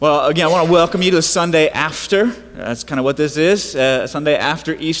Well, again, I want to welcome you to the Sunday after. That's kind of what this is, Sunday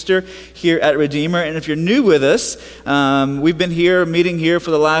after Easter here at Redeemer. And if you're new with us, we've been meeting here for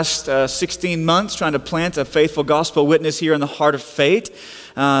the last 16 months, trying to plant a faithful gospel witness here in the heart of faith.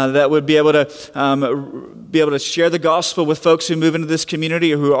 That would be able to share the gospel with folks who move into this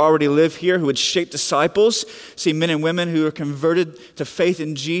community or who already live here, who would shape disciples, see men and women who are converted to faith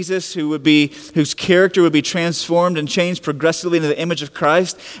in Jesus, whose character would be transformed and changed progressively into the image of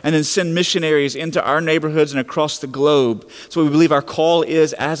Christ, and then send missionaries into our neighborhoods and across the globe. So we believe our call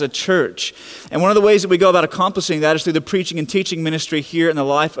is as a church. And one of the ways that we go about accomplishing that is through the preaching and teaching ministry here in the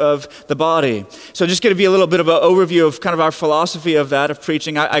life of the body. So just going to give you a little bit of an overview of kind of our philosophy of that, of preaching.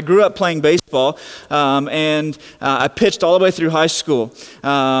 I grew up playing baseball, and I pitched all the way through high school.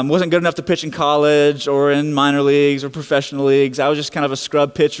 Wasn't good enough to pitch in college or in minor leagues or professional leagues. I was just kind of a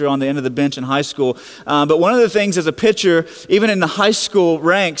scrub pitcher on the end of the bench in high school. But one of the things as a pitcher, even in the high school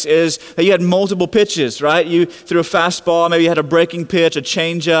ranks, is that you had multiple pitches, right? You threw a fastball, maybe you had a breaking pitch, a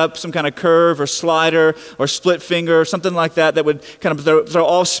changeup, some kind of curve or slider or split finger or something like that that would kind of throw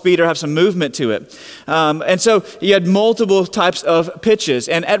off speed or have some movement to it. And so you had multiple types of pitches.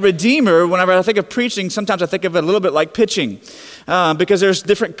 And at Redeemer, whenever I think of preaching, sometimes I think of it a little bit like pitching. Because there's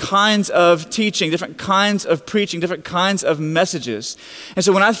different kinds of teaching, different kinds of preaching, different kinds of messages. And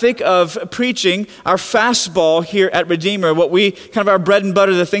so when I think of preaching, our fastball here at Redeemer, what we kind of our bread and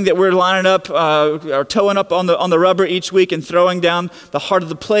butter, the thing that we're lining up or towing up on the rubber each week and throwing down the heart of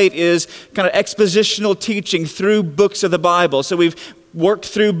the plate is kind of expositional teaching through books of the Bible. So we've worked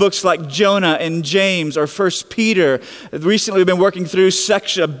through books like Jonah and James or 1 Peter. Recently, we've been working through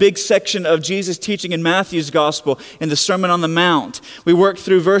a big section of Jesus' teaching in Matthew's Gospel in the Sermon on the Mount. We worked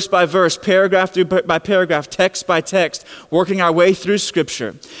through verse by verse, paragraph by paragraph, text by text, working our way through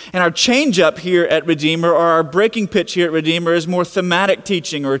Scripture. And our change-up here at Redeemer, or our breaking pitch here at Redeemer, is more thematic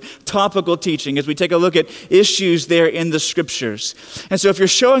teaching or topical teaching as we take a look at issues there in the Scriptures. And so if you're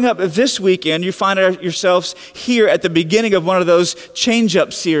showing up this weekend, you find yourselves here at the beginning of one of those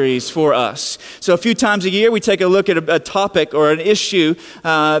change-up series for us. So a few times a year, we take a look at a topic or an issue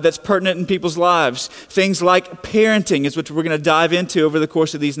that's pertinent in people's lives. Things like parenting is what we're going to dive into over the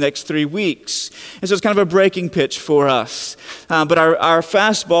course of these next 3 weeks. And so it's kind of a breaking pitch for us. But our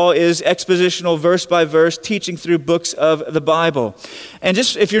fastball is expositional, verse by verse, teaching through books of the Bible. And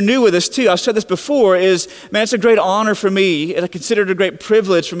just if you're new with us too, I've said this before, it's a great honor for me, and I consider it a great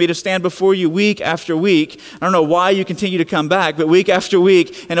privilege for me to stand before you week after week. I don't know why you continue to come back, but week after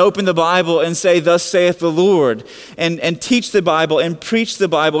week and open the Bible and say, "Thus saith the Lord," and teach the Bible and preach the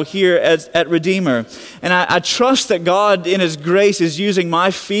Bible here at Redeemer. And I trust that God in His grace is using my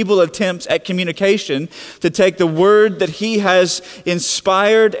feeble attempts at communication to take the word that He has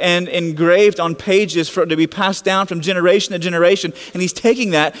inspired and engraved on pages for it to be passed down from generation to generation, and He's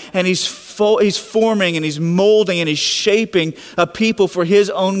taking that and He's forming and He's molding and He's shaping a people for His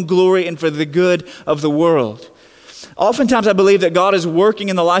own glory and for the good of the world. Oftentimes I believe that God is working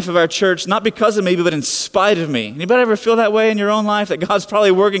in the life of our church, not because of me, but in spite of me. Anybody ever feel that way in your own life? That God's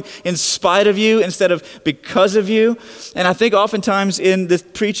probably working in spite of you instead of because of you? And I think oftentimes in this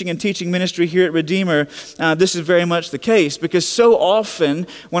preaching and teaching ministry here at Redeemer, this is very much the case. Because so often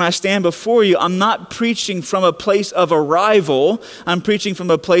when I stand before you, I'm not preaching from a place of arrival. I'm preaching from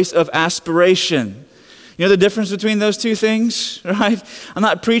a place of aspiration. You know the difference between those two things, right? I'm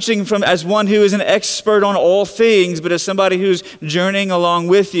not preaching as one who is an expert on all things, but as somebody who's journeying along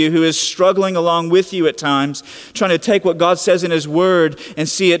with you, who is struggling along with you at times, trying to take what God says in His Word and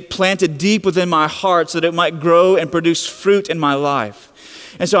see it planted deep within my heart so that it might grow and produce fruit in my life.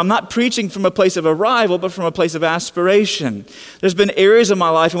 And so I'm not preaching from a place of arrival, but from a place of aspiration. There's been areas of my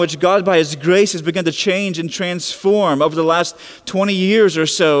life in which God, by His grace, has begun to change and transform over the last 20 years or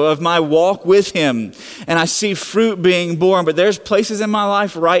so of my walk with Him. And I see fruit being born. But there's places in my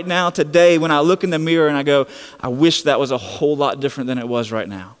life right now, today, when I look in the mirror and I go, I wish that was a whole lot different than it was right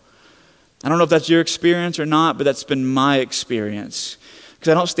now. I don't know if that's your experience or not, but that's been my experience. Because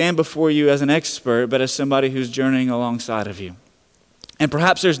I don't stand before you as an expert, but as somebody who's journeying alongside of you. And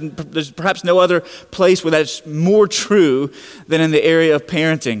perhaps there's perhaps no other place where that's more true than in the area of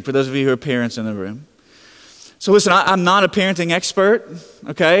parenting, for those of you who are parents in the room. So listen, I'm not a parenting expert,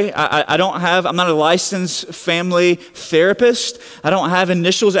 okay? I'm not a licensed family therapist. I don't have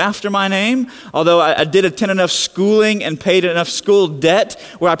initials after my name, although I did attend enough schooling and paid enough school debt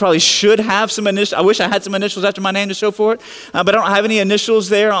where I probably should have some initials. I wish I had some initials after my name to show for it, but I don't have any initials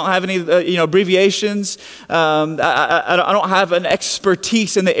there. I don't have any abbreviations. I don't have an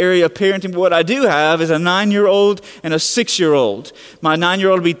expertise in the area of parenting, but what I do have is a 9-year-old and a 6-year-old. My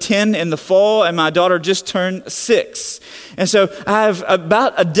 9-year-old will be 10 in the fall, and my daughter just turned 6. And so I have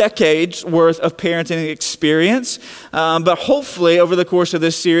about a decade's worth of parenting experience. But hopefully over the course of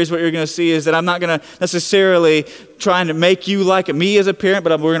this series, what you're going to see is that I'm not going to necessarily trying to make you like me as a parent,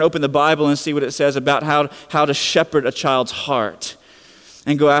 but we're going to open the Bible and see what it says about how to shepherd a child's heart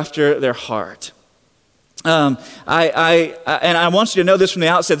and go after their heart. I want you to know this from the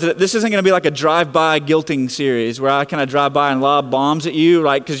outset, that this isn't going to be like a drive-by guilting series where I kind of drive by and lob bombs at you,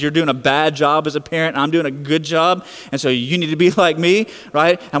 right? Because you're doing a bad job as a parent, and I'm doing a good job, and so you need to be like me,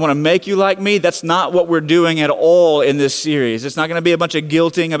 right? I want to make you like me. That's not what we're doing at all in this series. It's not going to be a bunch of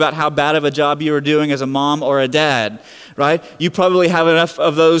guilting about how bad of a job you are doing as a mom or a dad, right? You probably have enough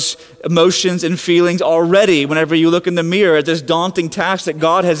of those emotions and feelings already whenever you look in the mirror at this daunting task that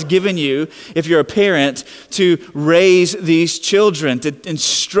God has given you, if you're a parent, to raise these children, to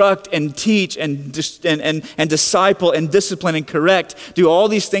instruct and teach and disciple and discipline and correct, do all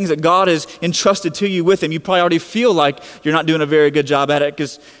these things that God has entrusted to you with them. You probably already feel like you're not doing a very good job at it,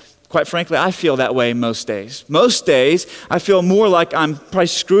 because quite frankly, I feel that way most days. Most days, I feel more like I'm probably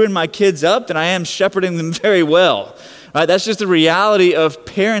screwing my kids up than I am shepherding them very well. Right? That's just the reality of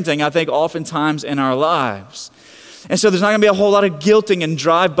parenting, I think, oftentimes in our lives. And so there's not going to be a whole lot of guilting and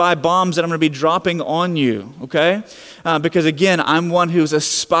drive-by bombs that I'm going to be dropping on you, okay? Because again, I'm one who's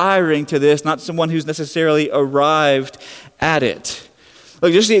aspiring to this, not someone who's necessarily arrived at it.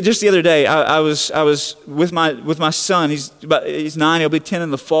 Look, just the other day, I was with my son. He's 9. He'll be 10 in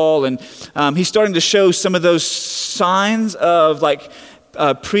the fall, and he's starting to show some of those signs of like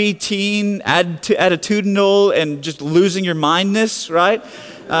preteen attitudinal and just losing your mindness, right?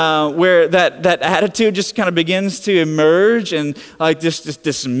 Where that attitude just kind of begins to emerge, and like just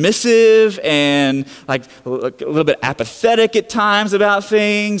dismissive and like a little bit apathetic at times about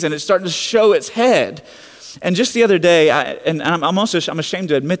things, and it's starting to show its head. And just the other day, I'm ashamed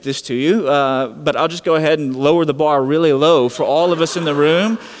to admit this to you, but I'll just go ahead and lower the bar really low for all of us in the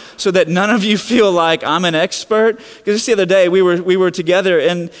room, so that none of you feel like I'm an expert. Because just the other day we were together,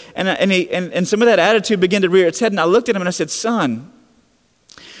 and some of that attitude began to rear its head, and I looked at him and I said, "Son,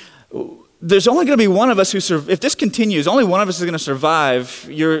 there's only going to be one of us if this continues, only one of us is going to survive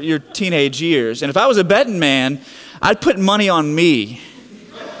your teenage years. And if I was a betting man, I'd put money on me."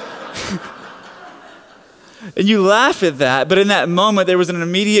 And you laugh at that, but in that moment there was an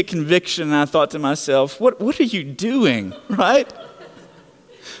immediate conviction, and I thought to myself, what are you doing, right?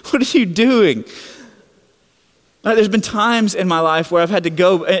 What are you doing? There's been times in my life where I've had to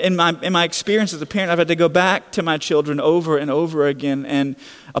go, in my experience as a parent, I've had to go back to my children over and over again and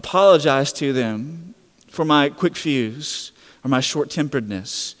apologize to them for my quick fuse or my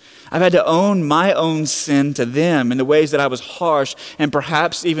short-temperedness. I've had to own my own sin to them in the ways that I was harsh and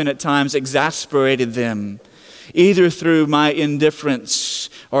perhaps even at times exasperated them, either through my indifference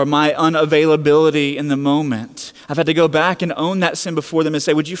or my unavailability in the moment. I've had to go back and own that sin before them and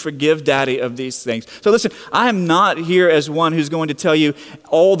say, "Would you forgive Daddy of these things?" So listen, I am not here as one who's going to tell you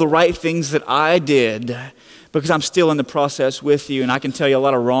all the right things that I did, because I'm still in the process with you, and I can tell you a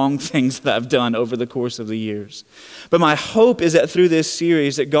lot of wrong things that I've done over the course of the years. But my hope is that through this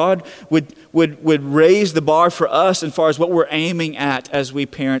series that God would raise the bar for us as far as what we're aiming at as we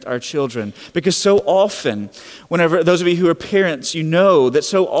parent our children. Because so often, whenever those of you who are parents, you know that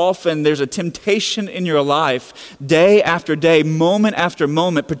so often there's a temptation in your life, day after day, moment after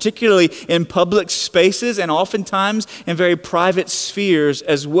moment, particularly in public spaces and oftentimes in very private spheres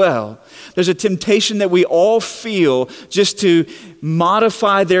as well. There's a temptation that we all feel just to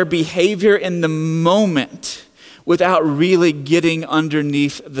modify their behavior in the moment without really getting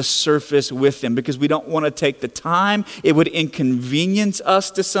underneath the surface with them, because we don't want to take the time. It would inconvenience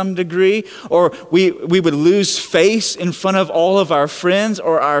us to some degree, or we would lose face in front of all of our friends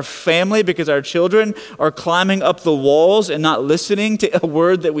or our family because our children are climbing up the walls and not listening to a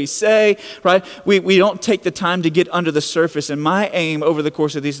word that we say, right? We don't take the time to get under the surface. And my aim over the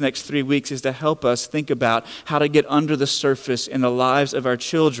course of these next 3 weeks is to help us think about how to get under the surface in the lives of our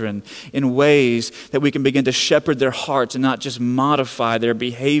children in ways that we can begin to shepherd their hearts and not just modify their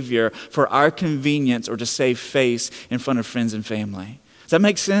behavior for our convenience or to save face in front of friends and family. Does that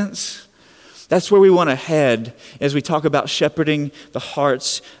make sense? That's where we want to head as we talk about shepherding the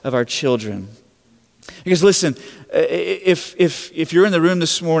hearts of our children. Because listen, if you're in the room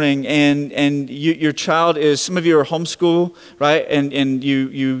this morning and your child is, some of you are homeschool, right? And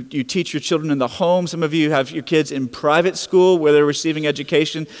you teach your children in the home. Some of you have your kids in private school where they're receiving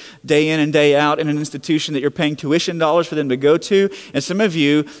education day in and day out in an institution that you're paying tuition dollars for them to go to. And some of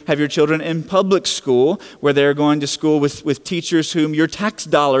you have your children in public school where they're going to school with teachers whom your tax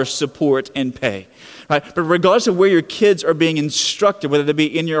dollars support and pay. Right? But regardless of where your kids are being instructed, whether they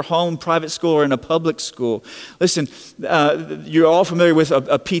be in your home, private school, or in a public school, listen, you're all familiar with a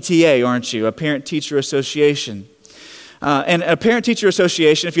PTA, aren't you? A Parent-Teacher Association. And a Parent-Teacher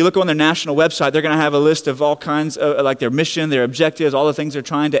Association, if you look on their national website, they're going to have a list of all kinds of, like their mission, their objectives, all the things they're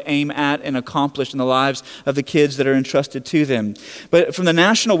trying to aim at and accomplish in the lives of the kids that are entrusted to them. But from the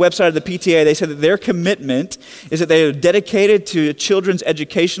national website of the PTA, they said that their commitment is that they are dedicated to children's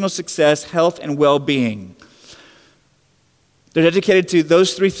educational success, health, and well-being. They're dedicated to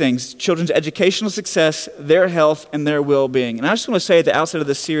those three things: children's educational success, their health, and their well-being. And I just want to say at the outset of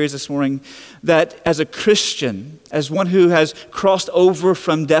this series this morning that as a Christian, as one who has crossed over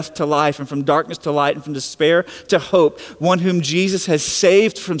from death to life and from darkness to light and from despair to hope, one whom Jesus has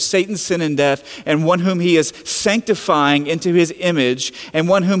saved from Satan's sin and death, and one whom he is sanctifying into his image, and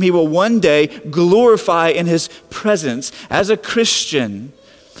one whom he will one day glorify in his presence, as a Christian,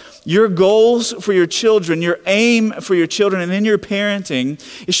 your goals for your children, your aim for your children, and in your parenting,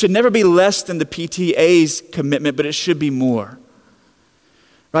 it should never be less than the PTA's commitment, but it should be more.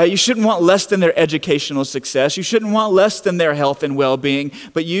 Right? You shouldn't want less than their educational success. You shouldn't want less than their health and well-being,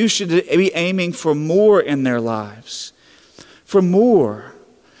 but you should be aiming for more in their lives. For more.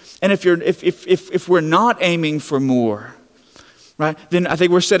 And if we're not aiming for more, right, then I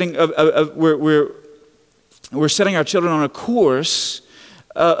think we're setting we're setting our children on a course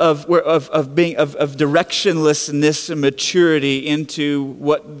of directionlessness and maturity into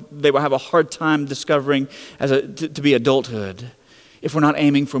what they will have a hard time discovering to be adulthood, if we're not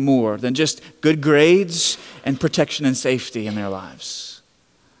aiming for more than just good grades and protection and safety in their lives.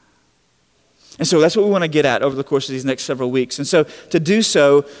 And so that's what we want to get at over the course of these next several weeks. And so to do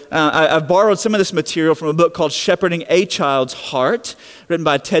so, I've borrowed some of this material from a book called Shepherding a Child's Heart, written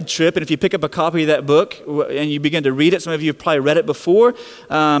by Ted Tripp. And if you pick up a copy of that book and you begin to read it, some of you have probably read it before,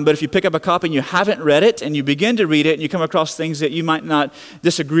 but if you pick up a copy and you haven't read it and you begin to read it and you come across things that you might not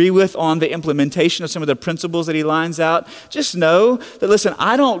disagree with on the implementation of some of the principles that he lines out, just know that, listen,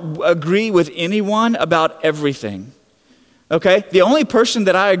 I don't agree with anyone about everything. Okay? The only person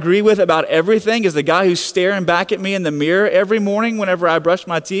that I agree with about everything is the guy who's staring back at me in the mirror every morning whenever I brush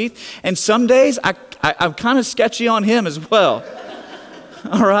my teeth. And some days I'm kind of sketchy on him as well.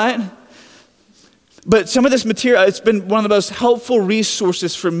 All right? But some of this material, it's been one of the most helpful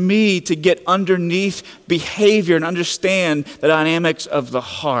resources for me to get underneath behavior and understand the dynamics of the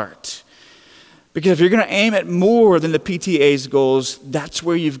heart. Because if you're going to aim at more than the PTA's goals, that's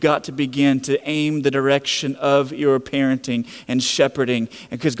where you've got to begin to aim the direction of your parenting and shepherding.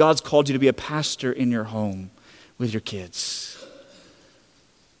 And because God's called you to be a pastor in your home with your kids.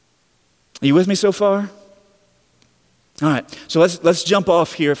 Are you with me so far? All right, so let's jump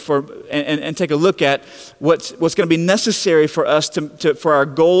off here and take a look at what's going to be necessary for us for our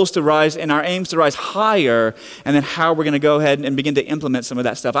goals to rise and our aims to rise higher, and then how we're going to go ahead and begin to implement some of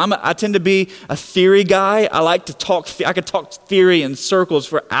that stuff. I tend to be a theory guy. I like to talk. I could talk theory in circles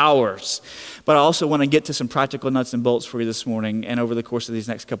for hours, but I also want to get to some practical nuts and bolts for you this morning and over the course of these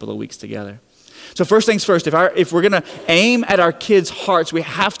next couple of weeks together. So first things first, if we're going to aim at our kids' hearts, we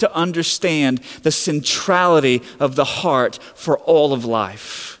have to understand the centrality of the heart for all of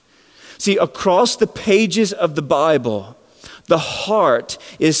life. See, across the pages of the Bible, the heart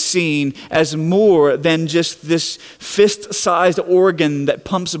is seen as more than just this fist-sized organ that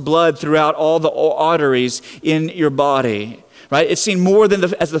pumps blood throughout all the arteries in your body. Right? It's seen more than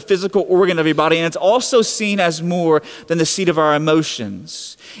as the physical organ of your body, and it's also seen as more than the seat of our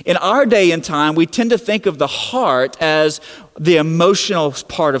emotions. In our day and time, we tend to think of the heart as the emotional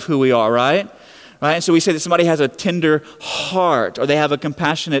part of who we are, right? Right? And so we say that somebody has a tender heart, or they have a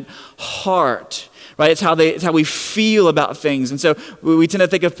compassionate heart. Right? It's how we feel about things. And so we tend to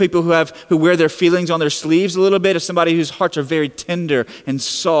think of people who wear their feelings on their sleeves a little bit as somebody whose hearts are very tender and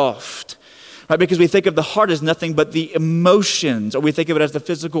soft. Right? Because we think of the heart as nothing but the emotions, or we think of it as the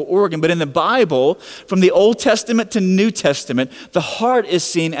physical organ. But in the Bible, from the Old Testament to New Testament, the heart is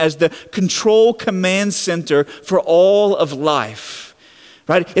seen as the control command center for all of life.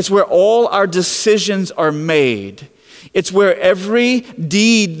 Right? It's where all our decisions are made. It's where every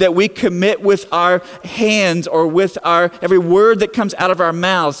deed that we commit with our hands or with every word that comes out of our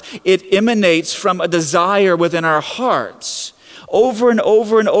mouths, it emanates from a desire within our hearts. Over and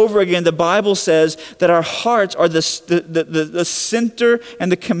over and over again, the Bible says that our hearts are the center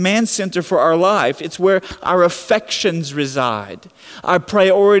and the command center for our life. It's where our affections reside. Our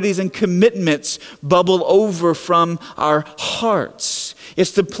priorities and commitments bubble over from our hearts.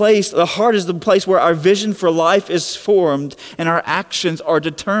 The heart is the place where our vision for life is formed and our actions are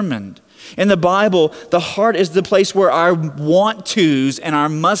determined. In the Bible, the heart is the place where our want-tos and our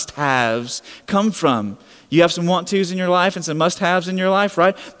must-haves come from. You have some want-tos in your life and some must-haves in your life,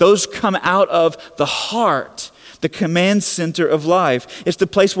 right? Those come out of the heart, the command center of life. It's the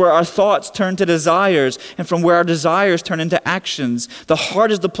place where our thoughts turn to desires and from where our desires turn into actions. The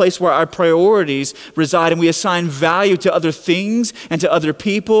heart is the place where our priorities reside and we assign value to other things and to other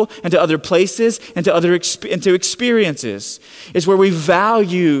people and to other places and to experiences. It's where we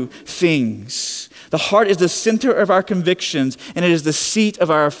value things. The heart is the center of our convictions and it is the seat of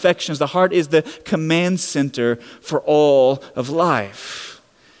our affections. The heart is the command center for all of life.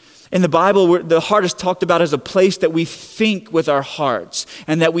 In the Bible, the heart is talked about as a place that we think with our hearts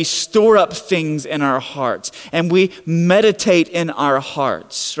and that we store up things in our hearts and we meditate in our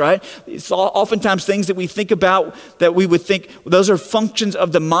hearts, right? It's oftentimes things that we think about that we would think, those are functions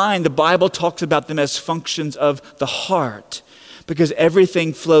of the mind. The Bible talks about them as functions of the heart because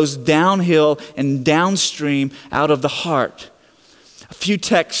everything flows downhill and downstream out of the heart. A few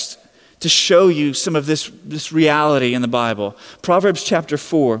texts to show you some of this reality in the Bible. Proverbs chapter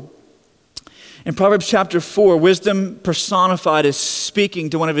 4. In Proverbs chapter 4, wisdom personified is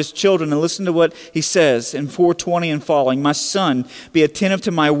speaking to one of his children. And listen to what he says in 4:20 and following. My son, be attentive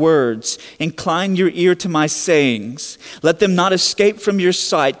to my words. Incline your ear to my sayings. Let them not escape from your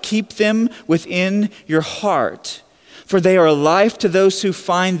sight. Keep them within your heart. For they are life to those who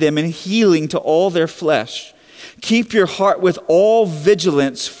find them and healing to all their flesh. Keep your heart with all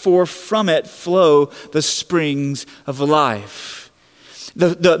vigilance, for from it flow the springs of life.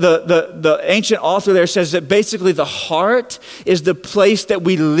 The ancient author there says that basically the heart is the place that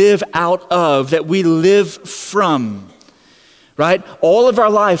we live out of, that we live from, right? All of our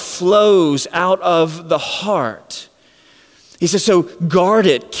life flows out of the heart. He says, so guard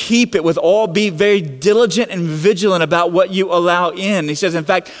it, keep it with all, be very diligent and vigilant about what you allow in. He says, in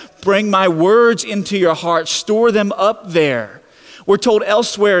fact, bring my words into your heart, store them up there. We're told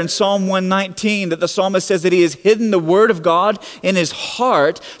elsewhere in Psalm 119 that the psalmist says that he has hidden the word of God in his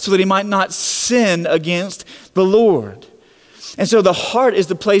heart so that he might not sin against the Lord. And so the heart is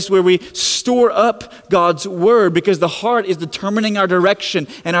the place where we store up God's word because the heart is determining our direction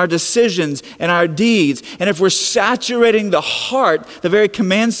and our decisions and our deeds. And if we're saturating the heart, the very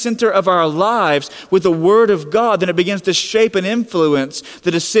command center of our lives, with the word of God, then it begins to shape and influence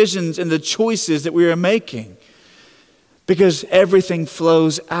the decisions and the choices that we are making. Because everything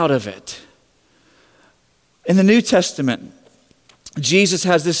flows out of it. In the New Testament, Jesus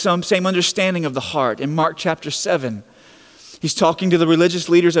has this same understanding of the heart. In Mark chapter 7, he's talking to the religious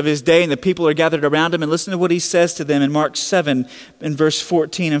leaders of his day and the people are gathered around him. And listen to what he says to them in Mark 7 in verse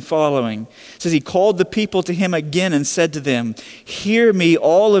 14 and following. It says, he called the people to him again and said to them, hear me,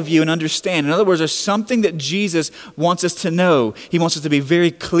 all of you, and understand. In other words, there's something that Jesus wants us to know. He wants us to be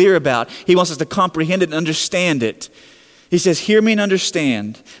very clear about. He wants us to comprehend it and understand it. He says, hear me and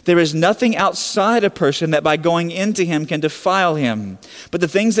understand. There is nothing outside a person that by going into him can defile him. But the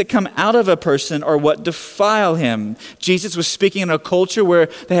things that come out of a person are what defile him. Jesus was speaking in a culture where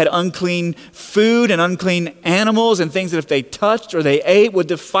they had unclean food and unclean animals and things that if they touched or they ate would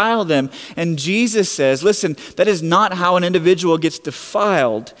defile them. And Jesus says, listen, that is not how an individual gets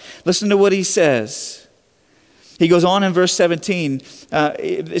defiled. Listen to what he says. He goes on in verse 17.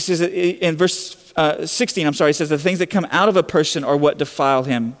 This is in verse 16, it says, the things that come out of a person are what defile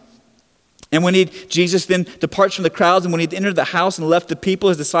him. And when Jesus then departs from the crowds, and when he'd entered the house and left the people,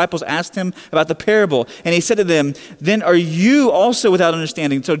 his disciples asked him about the parable. And he said to them, then are you also without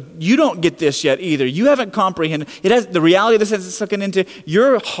understanding? So you don't get this yet either. You haven't comprehended. The reality of this has sunken into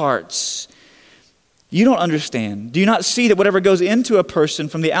your hearts. You don't understand. Do you not see that whatever goes into a person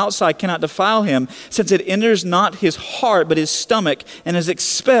from the outside cannot defile him, since it enters not his heart, but his stomach, and is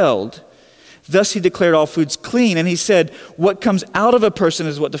expelled? Thus he declared all foods clean. And he said, what comes out of a person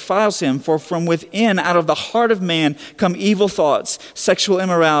is what defiles him. For from within, out of the heart of man, come evil thoughts, sexual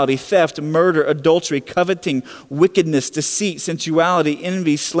immorality, theft, murder, adultery, coveting, wickedness, deceit, sensuality,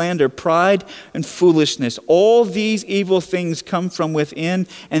 envy, slander, pride, and foolishness. All these evil things come from within,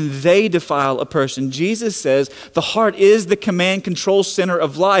 and they defile a person. Jesus says the heart is the command control center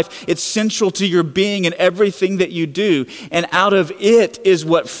of life. It's central to your being and everything that you do. And out of it is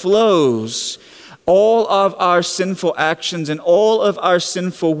what flows all of our sinful actions and all of our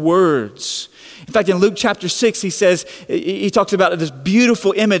sinful words. In fact, in Luke chapter 6, he talks about this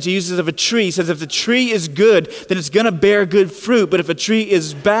beautiful image he uses of a tree. He says, if the tree is good, then it's going to bear good fruit. But if a tree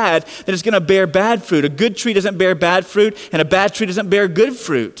is bad, then it's going to bear bad fruit. A good tree doesn't bear bad fruit, and a bad tree doesn't bear good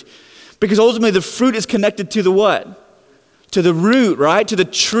fruit. Because ultimately the fruit is connected to the what? To the root, right? To the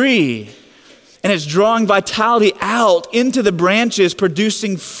tree. And it's drawing vitality out into the branches,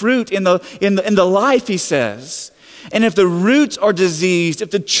 producing fruit in the life, he says. And if the roots are diseased,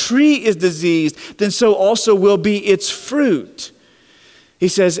 if the tree is diseased, then so also will be its fruit. He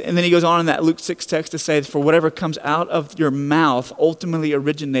says, and then he goes on in that Luke 6 text to say, for whatever comes out of your mouth ultimately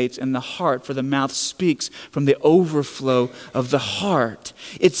originates in the heart, for the mouth speaks from the overflow of the heart.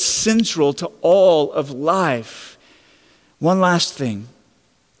 It's central to all of life. One last thing.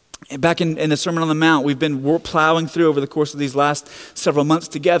 Back in the Sermon on the Mount, we've been plowing through over the course of these last several months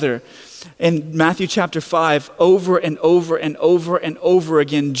together. In Matthew chapter 5, over and over and over and over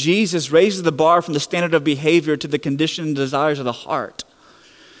again, Jesus raises the bar from the standard of behavior to the condition and desires of the heart.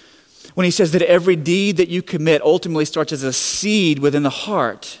 When he says that every deed that you commit ultimately starts as a seed within the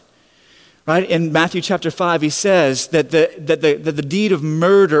heart. Right? In Matthew chapter 5, he says that the deed of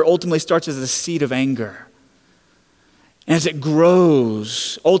murder ultimately starts as a seed of anger. And as it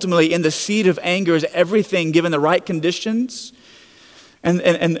grows, ultimately in the seed of anger is everything given the right conditions and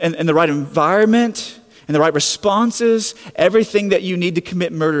the right environment and the right responses. Everything that you need to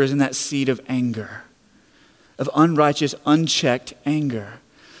commit murder is in that seed of anger, of unrighteous, unchecked anger.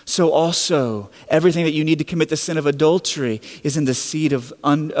 So also, everything that you need to commit the sin of adultery is in the seed of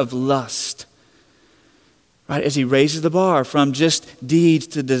lust. Right? As he raises the bar from just deeds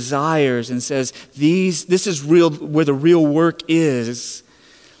to desires and says, this is real, where the real work is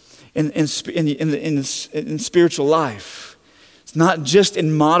in spiritual life. It's not just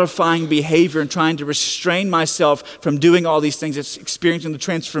in modifying behavior and trying to restrain myself from doing all these things. It's experiencing the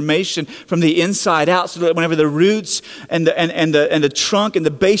transformation from the inside out, so that whenever the roots and the trunk and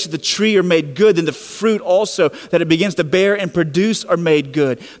the base of the tree are made good, then the fruit also that it begins to bear and produce are made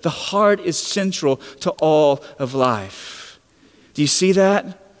good. The heart is central to all of life. Do you see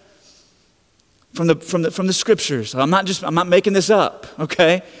that? From the scriptures. I'm not making this up,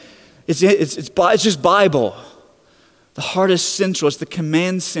 okay? It's just Bible. The heart is central. It's the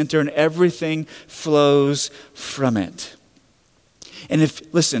command center, and everything flows from it. And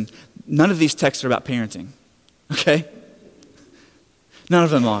listen, none of these texts are about parenting, okay? None of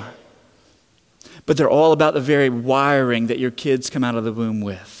them are. But they're all about the very wiring that your kids come out of the womb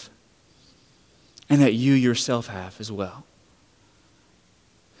with, and that you yourself have as well.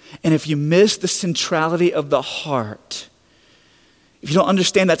 And if you miss the centrality of the heart, if you don't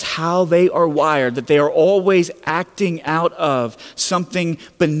understand that's how they are wired, that they are always acting out of something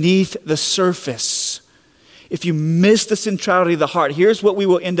beneath the surface. If you miss the centrality of the heart, here's what we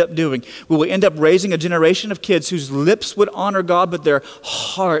will end up doing. We will end up raising a generation of kids whose lips would honor God, but their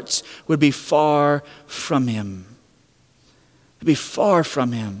hearts would be far from Him. They'd be far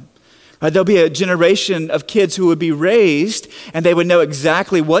from Him. There'll be a generation of kids who would be raised, and they would know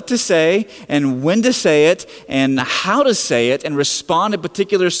exactly what to say and when to say it and how to say it and respond to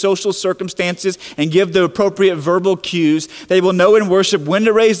particular social circumstances and give the appropriate verbal cues. They will know in worship when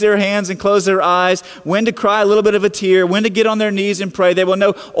to raise their hands and close their eyes, when to cry a little bit of a tear, when to get on their knees and pray. They will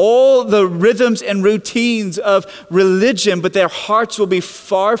know all the rhythms and routines of religion, but their hearts will be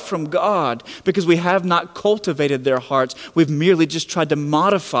far from God because we have not cultivated their hearts. We've merely just tried to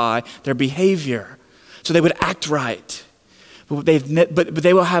modify their behavior so they would act right, but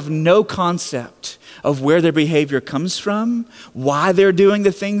they will have no concept of where their behavior comes from, why they're doing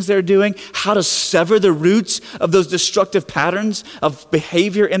the things they're doing, how to sever the roots of those destructive patterns of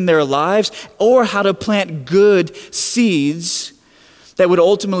behavior in their lives, or how to plant good seeds that would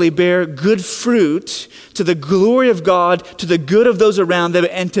ultimately bear good fruit to the glory of God, to the good of those around them,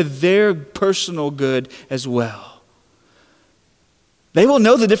 and to their personal good as well. They will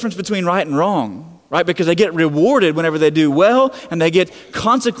know the difference between right and wrong, right? Because they get rewarded whenever they do well, and they get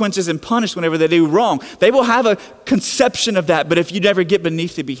consequences and punished whenever they do wrong. They will have a conception of that, but if you never get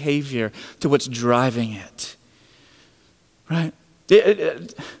beneath the behavior to what's driving it, right?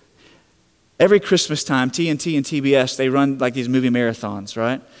 Every Christmas time, TNT and TBS, they run like these movie marathons,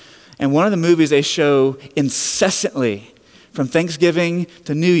 right? And one of the movies they show incessantly from Thanksgiving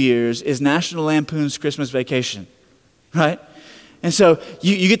to New Year's is National Lampoon's Christmas Vacation, right? And so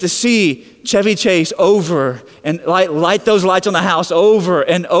you get to see Chevy Chase over and light those lights on the house over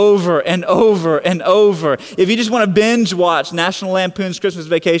and over and over and over. If you just want to binge watch National Lampoon's Christmas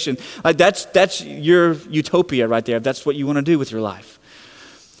Vacation, like that's your utopia right there, if that's what you want to do with your life.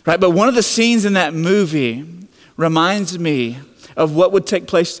 Right? But one of the scenes in that movie reminds me of what would take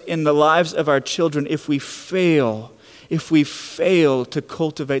place in the lives of our children if we fail to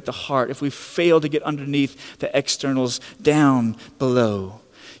cultivate the heart, if we fail to get underneath the externals down below.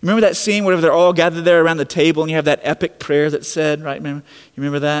 Remember that scene where they're all gathered there around the table and you have that epic prayer that's said, right? You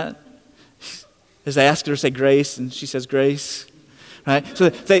remember that? As they ask her to say grace and she says grace, right? So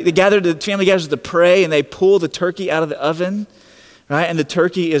the family gathers to pray and they pull the turkey out of the oven. Right? And the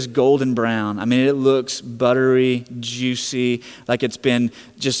turkey is golden brown. I mean, it looks buttery, juicy, like it's been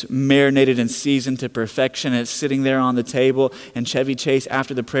just marinated and seasoned to perfection. And it's sitting there on the table. And Chevy Chase,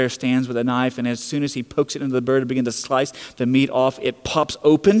 after the prayer, stands with a knife. And as soon as he pokes it into the bird to begin to slice the meat off, it pops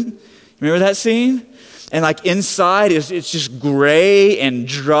open. Remember that scene? And like inside, it's just gray and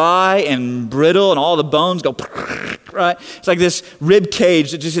dry and brittle. And all the bones go, right? It's like this rib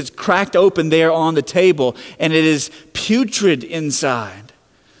cage that just is cracked open there on the table. And it is putrid inside.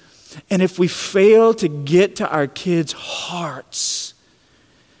 And if we fail to get to our kids' hearts,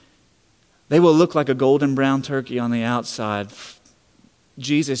 they will look like a golden brown turkey on the outside.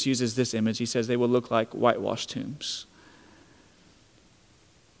 Jesus uses this image. He says they will look like whitewashed tombs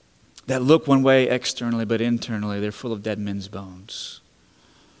that look one way externally, but internally they're full of dead men's bones.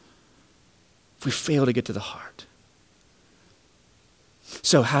 If we fail to get to the heart.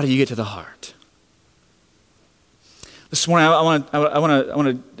 So how do you get to the heart? This morning, I want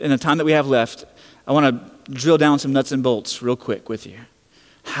to, in the time that we have left, I want to drill down some nuts and bolts real quick with you.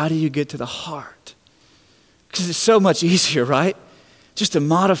 How do you get to the heart? Because it's so much easier, right? Just to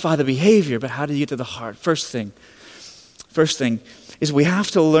modify the behavior, but how do you get to the heart? First thing is we have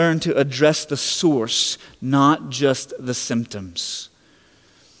to learn to address the source, not just the symptoms.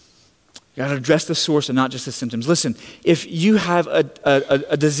 You got to address the source and not just the symptoms. Listen, if you have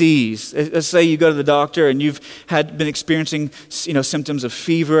a disease, let's say you go to the doctor and you've been experiencing, symptoms of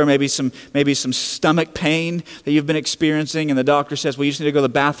fever, or maybe some stomach pain that you've been experiencing, and the doctor says, well, you just need to go to the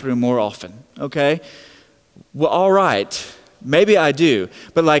bathroom more often. Okay? Well, all right. Maybe I do,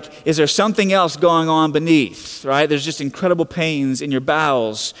 but is there something else going on beneath, right? There's just incredible pains in your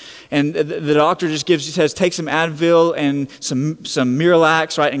bowels, and the doctor just says, take some Advil and some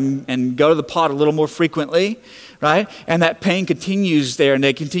Miralax, right, and go to the pot a little more frequently, right? And that pain continues there, and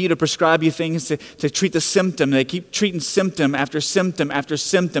they continue to prescribe you things to treat the symptom. They keep treating symptom after symptom after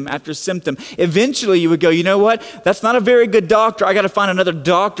symptom after symptom. Eventually, you would go, you know what? That's not a very good doctor. I got to find another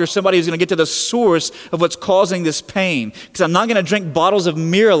doctor, somebody who's going to get to the source of what's causing this pain, because I'm not going to drink bottles of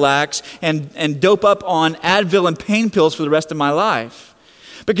Miralax and dope up on Advil and pain pills for the rest of my life.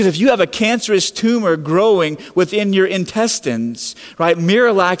 Because if you have a cancerous tumor growing within your intestines, right,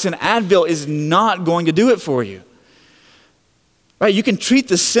 Miralax and Advil is not going to do it for you. Right, you can treat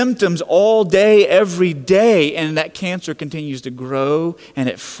the symptoms all day, every day, and that cancer continues to grow and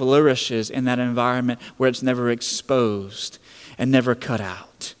it flourishes in that environment where it's never exposed and never cut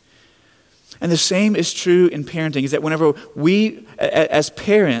out. And the same is true in parenting, is that whenever we, as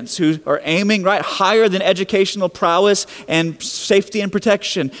parents who are aiming right higher than educational prowess and safety and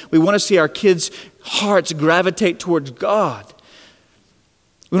protection, we want to see our kids' hearts gravitate towards God.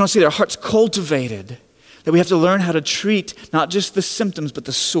 We want to see their hearts cultivated. That we have to learn how to treat not just the symptoms, but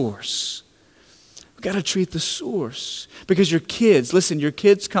the source. We've got to treat the source. Because your kids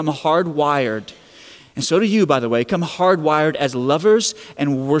come hardwired, and so do you, by the way, come hardwired as lovers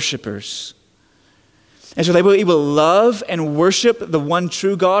and worshipers. And so they will either love and worship the one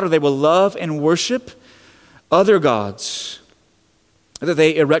true God, or they will love and worship other gods that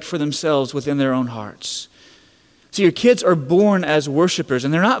they erect for themselves within their own hearts. So your kids are born as worshipers,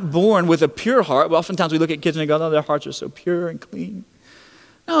 and they're not born with a pure heart. Well, oftentimes we look at kids and they go, oh, their hearts are so pure and clean.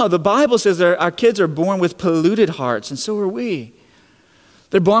 No, the Bible says that our kids are born with polluted hearts, and so are we.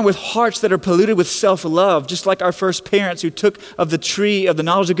 They're born with hearts that are polluted with self-love, just like our first parents who took of the tree of the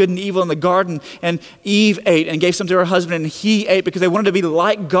knowledge of good and evil in the garden, and Eve ate and gave some to her husband, and he ate because they wanted to be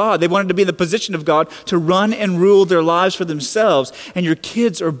like God. They wanted to be in the position of God to run and rule their lives for themselves. And your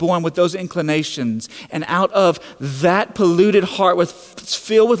kids are born with those inclinations. And out of that polluted heart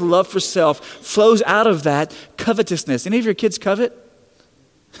filled with love for self flows out of that covetousness. Any of your kids covet?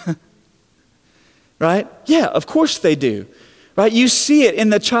 Right? Yeah, of course they do. Right? You see it in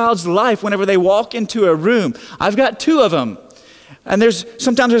the child's life whenever they walk into a room. I've got two of them. And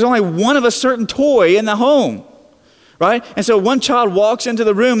sometimes there's only one of a certain toy in the home. Right? And so one child walks into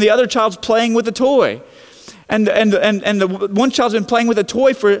the room, the other child's playing with the toy. And the one child's been playing with the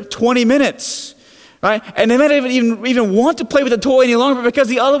toy for 20 minutes. Right? And they might even want to play with the toy any longer, but because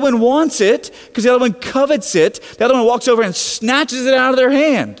the other one wants it, because the other one covets it, the other one walks over and snatches it out of their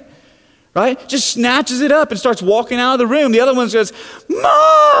hand. Right? Just snatches it up and starts walking out of the room. The other one says,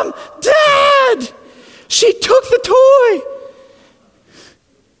 Mom, Dad, she took the toy.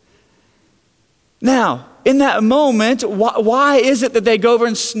 Now, in that moment, why is it that they go over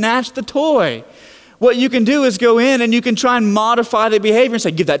and snatch the toy? What you can do is go in and you can try and modify the behavior and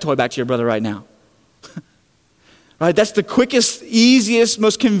say, give that toy back to your brother right now. Right? That's the quickest, easiest,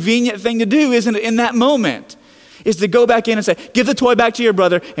 most convenient thing to do, isn't it, in that moment? Is to go back in and say, give the toy back to your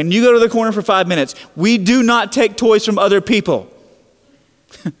brother, and you go to the corner for 5 minutes. We do not take toys from other people.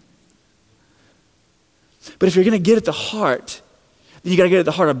 But if you're going to get at the heart, then you got to get at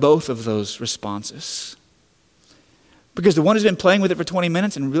the heart of both of those responses. Because the one who's been playing with it for 20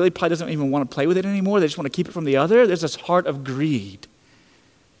 minutes and really probably doesn't even want to play with it anymore, they just want to keep it from the other, there's this heart of greed.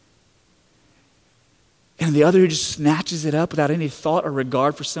 And the other who just snatches it up without any thought or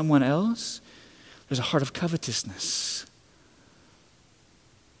regard for someone else, there's a heart of covetousness.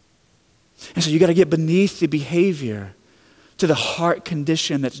 And so you got to get beneath the behavior to the heart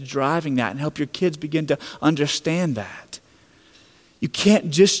condition that's driving that and help your kids begin to understand that. You can't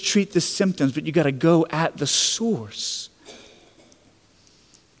just treat the symptoms, but you got to go at the source.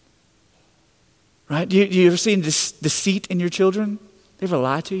 Right? Do you ever see this deceit in your children? They ever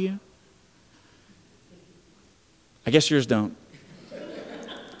lie to you? I guess yours don't.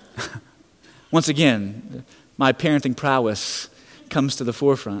 Once again, my parenting prowess comes to the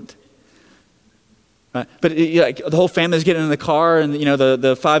forefront. Right? But the whole family's getting in the car, and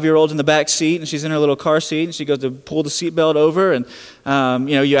the 5-year-old's in the back seat, and she's in her little car seat, and she goes to pull the seatbelt over, and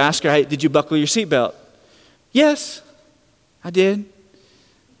you ask her, hey, did you buckle your seatbelt? Yes, I did.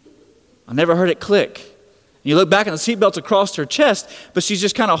 I never heard it click. And you look back, and the seatbelt's across her chest, but she's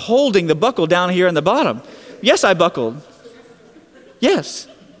just kind of holding the buckle down here in the bottom. Yes, I buckled. Yes.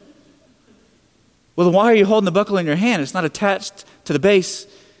 Well, then why are you holding the buckle in your hand? It's not attached to the base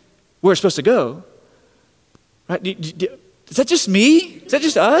where it's supposed to go. Right? Is that just me? Is that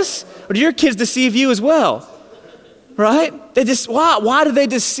just us? Or do your kids deceive you as well? Right? Why do they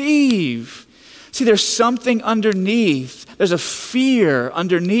deceive? See, there's something underneath. There's a fear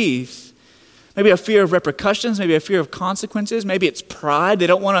underneath. Maybe a fear of repercussions, maybe a fear of consequences, maybe it's pride. They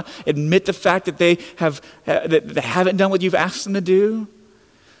don't want to admit the fact that they haven't done what you've asked them to do.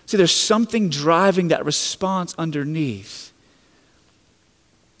 See, there's something driving that response underneath.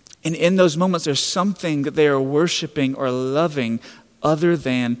 And in those moments, there's something that they are worshiping or loving other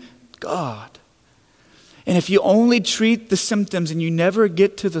than God. And if you only treat the symptoms and you never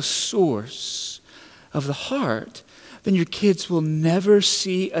get to the source of the heart, then your kids will never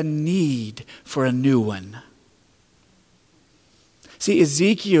see a need for a new one. See,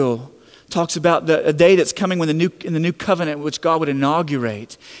 Ezekiel talks about a day that's coming when in the new covenant which God would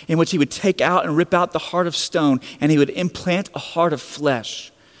inaugurate, in which he would take out and rip out the heart of stone, and he would implant a heart of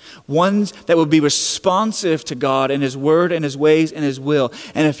flesh. Ones that would be responsive to God and his word and his ways and his will.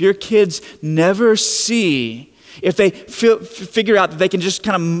 And if your kids never see, if they figure out that they can just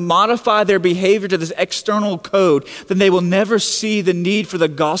kind of modify their behavior to this external code, then they will never see the need for the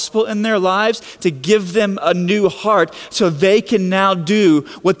gospel in their lives to give them a new heart so they can now do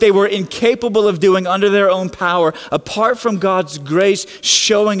what they were incapable of doing under their own power, apart from God's grace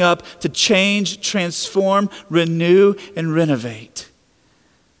showing up to change, transform, renew, and renovate.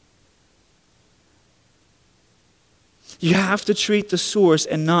 You have to treat the source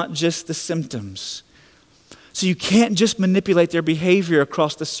and not just the symptoms. So you can't just manipulate their behavior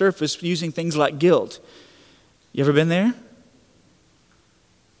across the surface using things like guilt. You ever been there?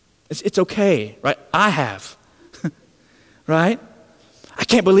 It's okay, right? I have, right? I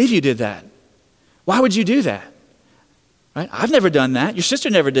can't believe you did that. Why would you do that? Right? I've never done that. Your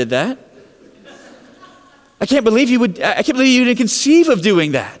sister never did that. I can't believe you didn't conceive of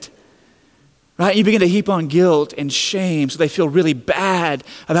doing that. Right? You begin to heap on guilt and shame so they feel really bad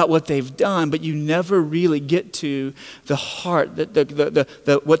about what they've done, but you never really get to the heart,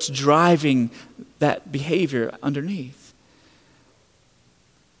 the what's driving that behavior underneath.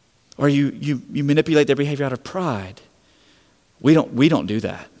 Or you manipulate their behavior out of pride. We don't do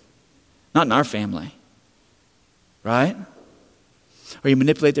that. Not in our family. Right? Or you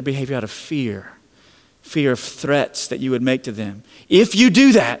manipulate their behavior out of fear of threats that you would make to them. If you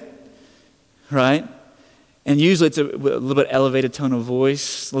do that, right? And usually it's a little bit elevated tone of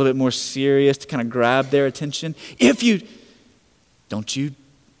voice, a little bit more serious to kind of grab their attention.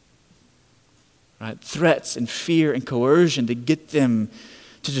 Right? Threats and fear and coercion to get them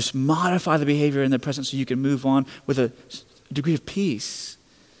to just modify the behavior in their presence so you can move on with a degree of peace.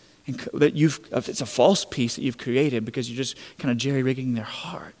 And that it's a false peace that you've created because you're just kind of jerry-rigging their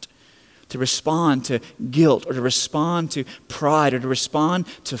heart to respond to guilt or to respond to pride or to respond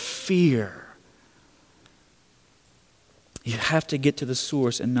to fear. You have to get to the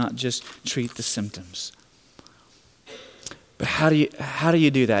source and not just treat the symptoms. But how do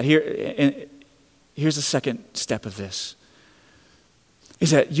you do that? Here here's the second step of this,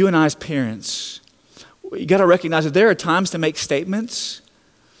 is that you and I as parents, you got to recognize that there are times to make statements.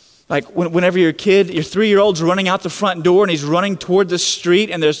 Like whenever your kid, your 3-year-old's running out the front door and he's running toward the street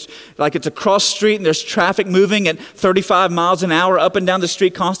and there's like it's a cross street and there's traffic moving at 35 miles an hour up and down the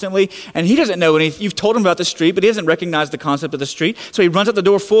street constantly, and he doesn't know anything. You've told him about the street, but he doesn't recognize the concept of the street. So he runs out the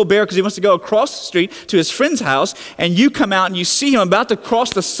door full bear because he wants to go across the street to his friend's house, and you come out and you see him about to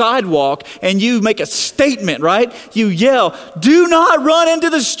cross the sidewalk and you make a statement, right? You yell, "Do not run into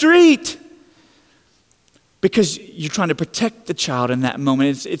the street." Because you're trying to protect the child in that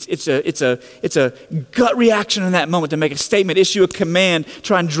moment. It's a gut reaction in that moment to make a statement, issue a command,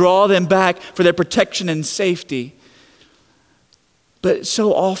 try and draw them back for their protection and safety. But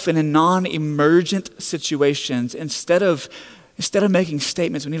so often in non-emergent situations, instead of making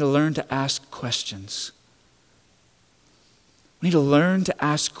statements, we need to learn to ask questions. We need to learn to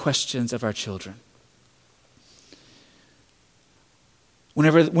ask questions of our children.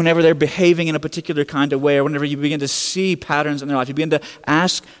 Whenever they're behaving in a particular kind of way, or whenever you begin to see patterns in their life, you begin to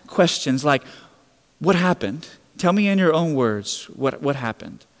ask questions like, what happened? Tell me in your own words what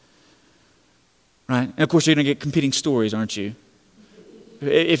happened. Right? And of course, you're going to get competing stories, aren't you?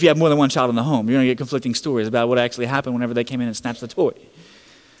 If you have more than one child in the home, you're going to get conflicting stories about what actually happened whenever they came in and snatched the toy.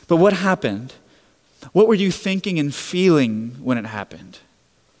 But what happened? What were you thinking and feeling when it happened?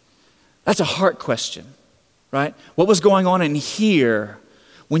 That's a heart question, right? What was going on in here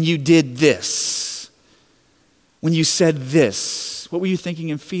when you did this? When you said this? What were you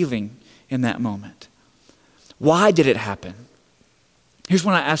thinking and feeling in that moment? Why did it happen? Here's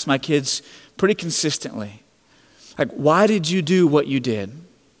one I ask my kids pretty consistently. Like, why did you do what you did?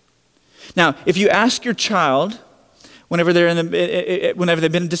 Now, if you ask your child, whenever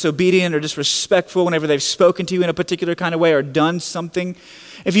they've been disobedient or disrespectful, whenever they've spoken to you in a particular kind of way or done something,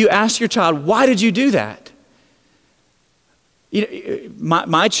 if you ask your child, why did you do that? You know,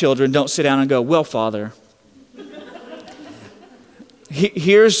 my children don't sit down and go, well, Father,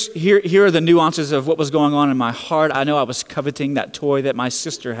 here are the nuances of what was going on in my heart. I know I was coveting that toy that my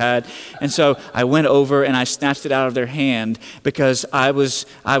sister had, and so I went over and I snatched it out of their hand because I was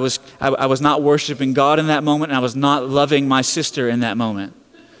not worshiping God in that moment, and I was not loving my sister in that moment.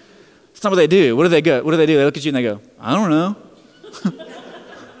 That's not what they do. What do they do? They look at you and they go, I don't know.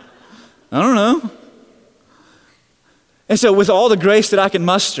 I don't know. And so with all the grace that I can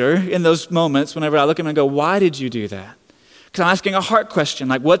muster in those moments, whenever I look at them and go, why did you do that? Because I'm asking a heart question,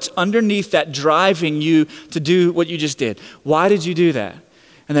 like what's underneath that driving you to do what you just did? Why did you do that?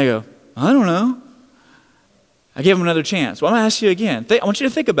 And they go, I don't know. I give them another chance. Well, I'm going to ask you again. I want you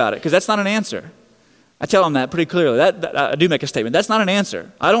to think about it, because that's not an answer. I tell them that pretty clearly. That I do make a statement. That's not an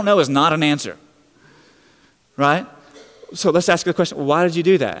answer. I don't know is not an answer. Right? So let's ask the question, well, why did you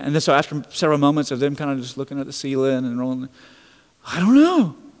do that? And then so after several moments of them kind of just looking at the ceiling and rolling, I don't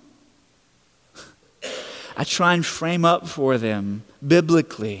know. I try and frame up for them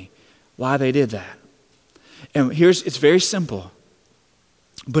biblically why they did that. And it's very simple,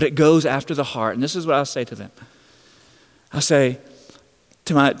 but it goes after the heart. And this is what I'll say to them. I'll say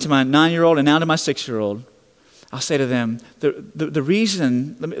to my 9-year-old and now to my 6-year-old, I'll say to them, the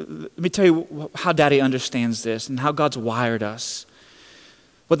reason, let me tell you how Daddy understands this and how God's wired us.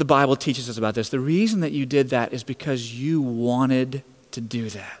 What the Bible teaches us about this. The reason that you did that is because you wanted to do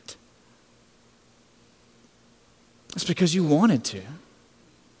that. It's because you wanted to.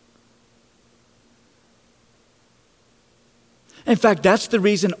 In fact, that's the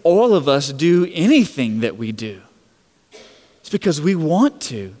reason all of us do anything that we do. It's because we want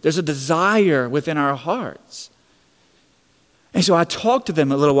to. There's a desire within our hearts. And so I talked to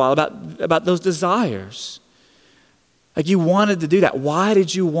them a little while about those desires. Like, you wanted to do that. Why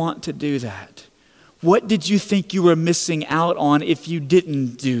did you want to do that? What did you think you were missing out on if you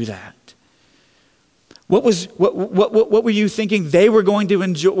didn't do that? What were you thinking they were going to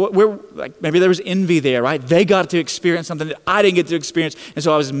enjoy? Like maybe there was envy there, right? They got to experience something that I didn't get to experience, and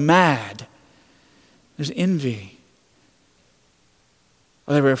so I was mad. There's envy.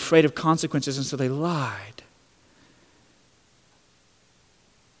 Or they were afraid of consequences, and so they lied.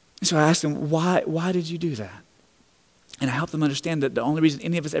 And so I asked them, why did you do that? And I helped them understand that the only reason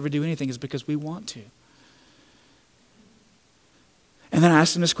any of us ever do anything is because we want to. And then I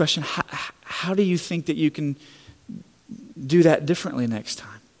asked them this question, how do you think that you can do that differently next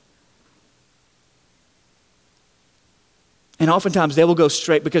time? And oftentimes they will go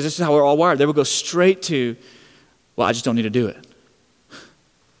straight, because this is how we're all wired, they will go straight to, well, I just don't need to do it.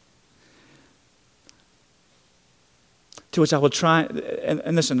 To which I will try,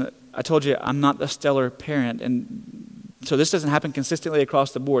 and listen, I told you I'm not a stellar parent, and so this doesn't happen consistently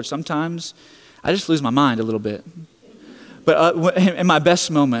across the board. Sometimes I just lose my mind a little bit. But in my best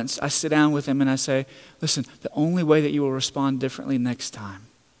moments, I sit down with him and I say, listen, the only way that you will respond differently next time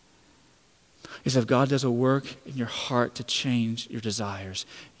is if God does a work in your heart to change your desires.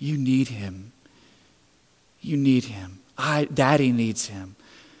 You need him. You need him. Daddy needs him.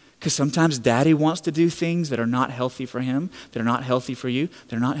 Because sometimes daddy wants to do things that are not healthy for him, that are not healthy for you,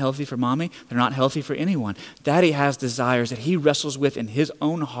 they're not healthy for mommy, they're not healthy for anyone. Daddy has desires that he wrestles with in his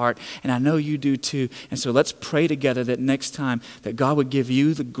own heart, and I know you do too. And so let's pray together that next time that God would give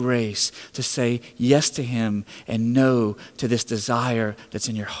you the grace to say yes to him and no to this desire that's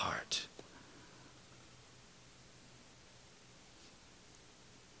in your heart.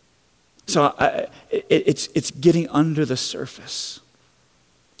 So it's getting under the surface.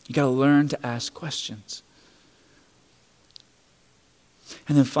 You got to learn to ask questions.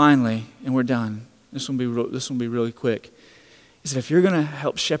 And then finally, and we're done, this will be really quick, is that if you're going to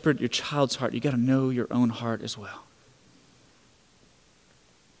help shepherd your child's heart, you got to know your own heart as well.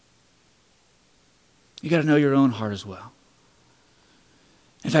 You got to know your own heart as well.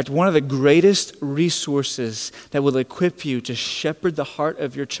 In fact, one of the greatest resources that will equip you to shepherd the heart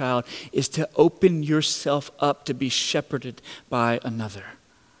of your child is to open yourself up to be shepherded by another.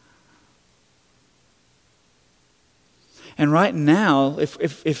 And right now,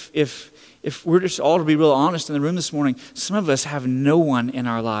 if we're just all to be real honest in the room this morning, some of us have no one in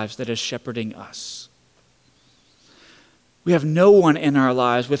our lives that is shepherding us. We have no one in our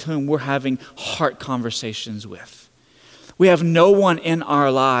lives with whom we're having heart conversations with. We have no one in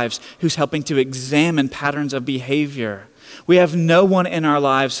our lives who's helping to examine patterns of behavior. We have no one in our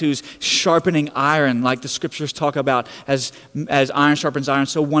lives who's sharpening iron, like the scriptures talk about, as iron sharpens iron,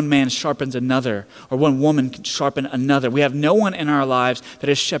 so one man sharpens another, or one woman can sharpen another. We have no one in our lives that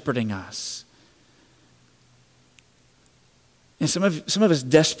is shepherding us. And some of us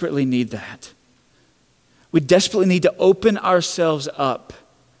desperately need that. We desperately need to open ourselves up.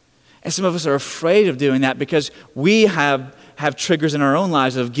 And some of us are afraid of doing that because we have triggers in our own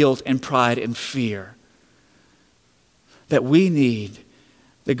lives of guilt and pride and fear. That we need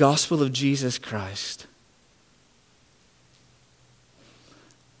the gospel of Jesus Christ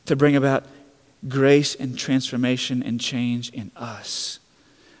to bring about grace and transformation and change in us.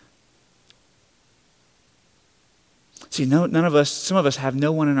 See, some of us have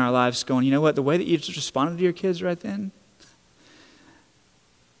no one in our lives going, you know what, the way that you just responded to your kids right then,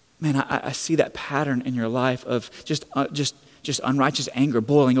 man, I see that pattern in your life of just unrighteous anger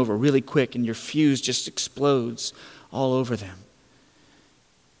boiling over really quick and your fuse just explodes all over them.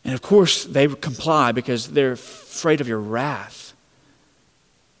 And of course, they comply because they're afraid of your wrath.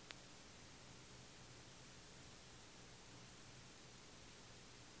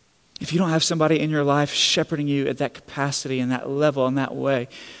 If you don't have somebody in your life shepherding you at that capacity and that level and that way,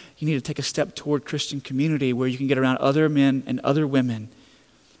 you need to take a step toward Christian community where you can get around other men and other women,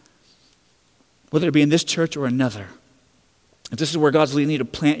 whether it be in this church or another. If this is where God's leading you to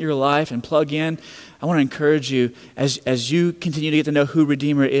plant your life and plug in, I want to encourage you as you continue to get to know who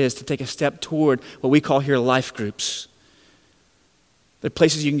Redeemer is to take a step toward what we call here life groups. They're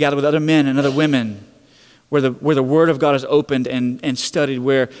places you can gather with other men and other women where the Word of God is opened and studied,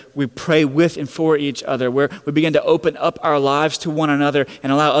 where we pray with and for each other, where we begin to open up our lives to one another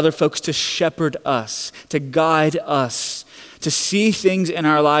and allow other folks to shepherd us, to guide us, to see things in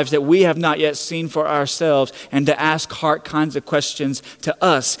our lives that we have not yet seen for ourselves, and to ask heart kinds of questions to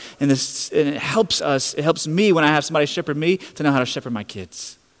us. And it helps me when I have somebody shepherd me to know how to shepherd my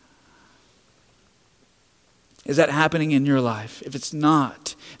kids. Is that happening in your life? If it's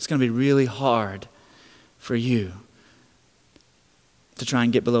not, it's going to be really hard for you to try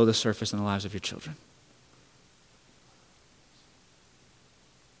and get below the surface in the lives of your children.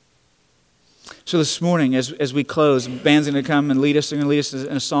 So this morning, as we close, band's going to come and lead us. They're going to lead us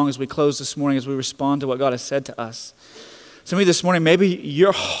in a song as we close this morning, as we respond to what God has said to us. Some of you this morning, maybe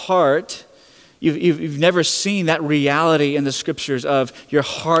your heart, you've never seen that reality in the scriptures of your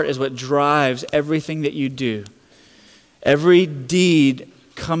heart is what drives everything that you do. Every deed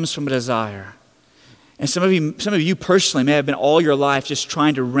comes from a desire. And some of you personally may have been all your life just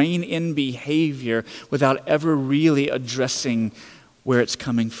trying to rein in behavior without ever really addressing where it's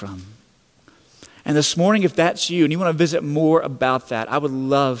coming from. And this morning, if that's you and you want to visit more about that, I would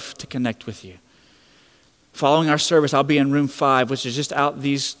love to connect with you. Following our service, I'll be in room 5, which is just out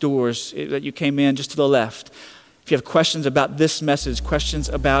these doors that you came in just to the left. If If you have questions about this message, questions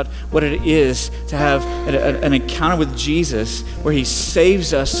about what it is to have an encounter with Jesus where he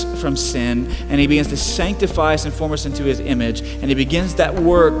saves us from sin and he begins to sanctify us and form us into his image, and he begins that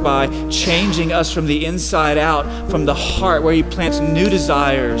work by changing us from the inside out, from the heart, where he plants new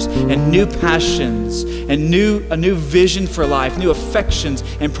desires and new passions and a new vision for life, new affections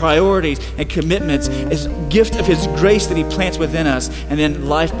and priorities and commitments, is a gift of his grace that he plants within us, and then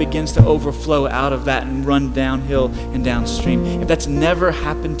life begins to overflow out of that and run downhill and downstream. If that's never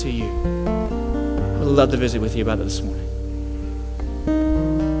happened to you, I would love to visit with you about that this morning.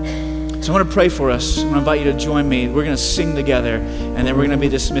 So I want to pray for us. I want to invite you to join me. We're going to sing together, and then we're going to be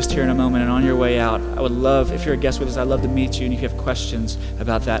dismissed here in a moment. And on your way out, I would love, if you're a guest with us, I'd love to meet you. And if you have questions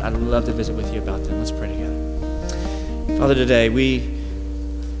about that, I'd love to visit with you about them. Let's pray together. Father, today we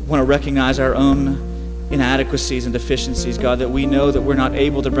want to recognize our own inadequacies and deficiencies, God, that we know that we're not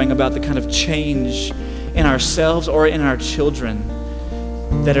able to bring about the kind of change in ourselves or in our children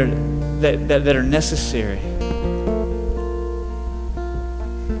that are necessary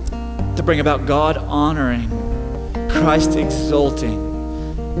to bring about God honoring, Christ exalting,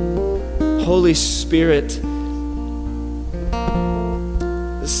 Holy Spirit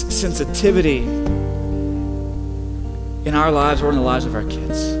sensitivity in our lives or in the lives of our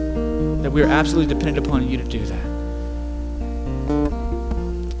kids. That we are absolutely dependent upon you to do that.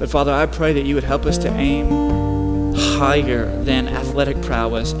 But Father, I pray that you would help us to aim higher than athletic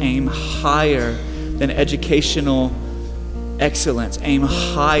prowess, aim higher than educational excellence, aim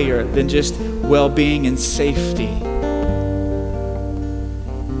higher than just well-being and safety.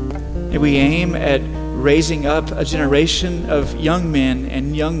 And we aim at raising up a generation of young men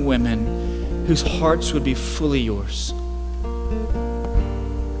and young women whose hearts would be fully yours.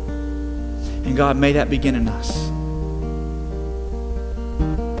 And God, may that begin in us.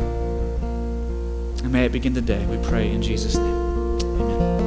 And may it begin today, we pray in Jesus' name.